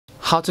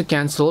How to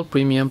cancel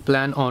premium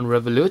plan on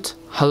Revolut.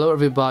 Hello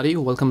everybody,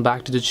 welcome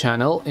back to the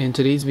channel. In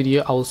today's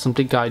video I will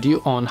simply guide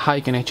you on how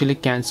you can actually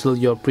cancel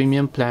your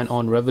premium plan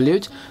on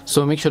Revolut,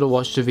 so make sure to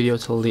watch the video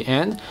till the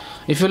end.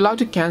 If you'd like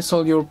to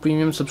cancel your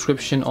premium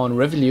subscription on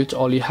Revolut,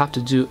 all you have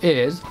to do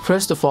is,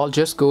 first of all,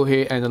 just go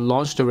ahead and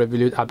launch the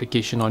Revolut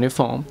application on your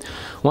phone.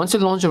 Once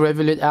you launch the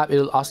Revolut app, it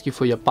will ask you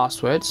for your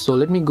password, so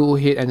let me go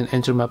ahead and then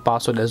enter my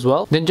password as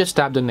well. Then just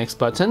tap the next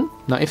button.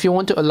 Now if you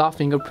want to allow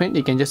fingerprint,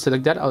 you can just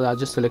select that, or I'll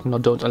just select no,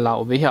 don't allow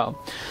over here.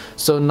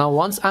 So now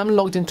once I'm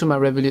logged into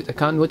my Revolut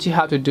account, what you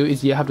have to do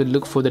is you have to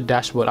look for the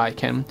dashboard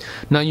icon.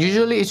 Now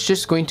usually it's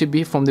just going to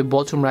be from the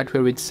bottom right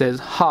where it says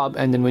hub,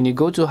 and then when you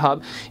go to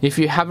hub, if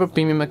you have a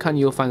premium account,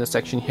 you'll find the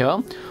section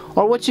here.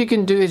 Or what you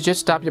can do is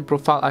just tap your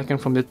profile icon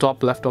from the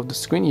top left of the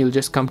screen. You'll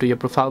just come to your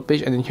profile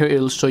page, and then here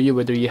it'll show you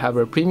whether you have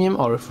a premium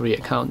or a free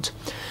account.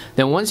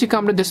 Then once you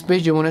come to this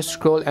page, you want to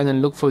scroll and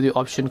then look for the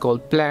option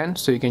called plan,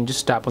 so you can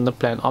just tap on the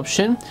plan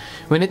option.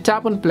 When you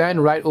tap on plan,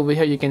 right over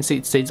here you can see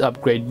it says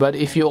upgrade, but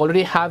if you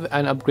already have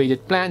an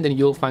upgraded plan, then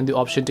you'll find the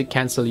option to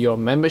cancel your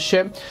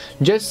membership.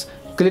 Just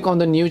click on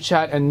the new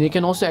chat, and you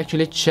can also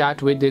actually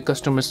chat with the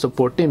customer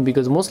support team,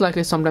 because most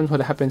likely sometimes what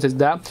happens is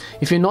that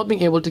if you're not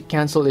being able to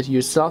cancel it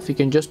yourself, you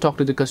can just talk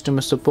to the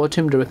customer support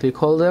team, directly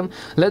call them,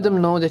 let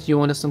them know that you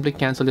want to simply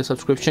cancel your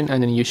subscription,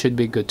 and then you should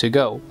be good to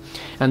go.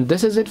 And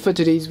this is it for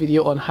today's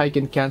video on how you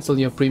can cancel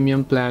your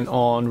premium plan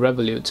on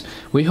Revolut.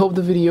 We hope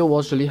the video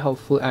was really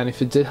helpful, and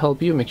if it did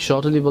help you, make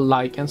sure to leave a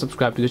like and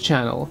subscribe to the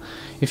channel.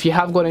 If you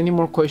have got any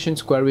more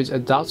questions, queries or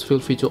doubts, feel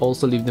free to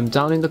also leave them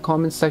down in the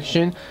comment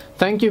section.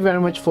 Thank you very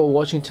much for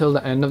watching till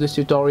the end of this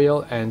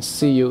tutorial, and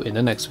see you in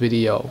the next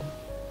video.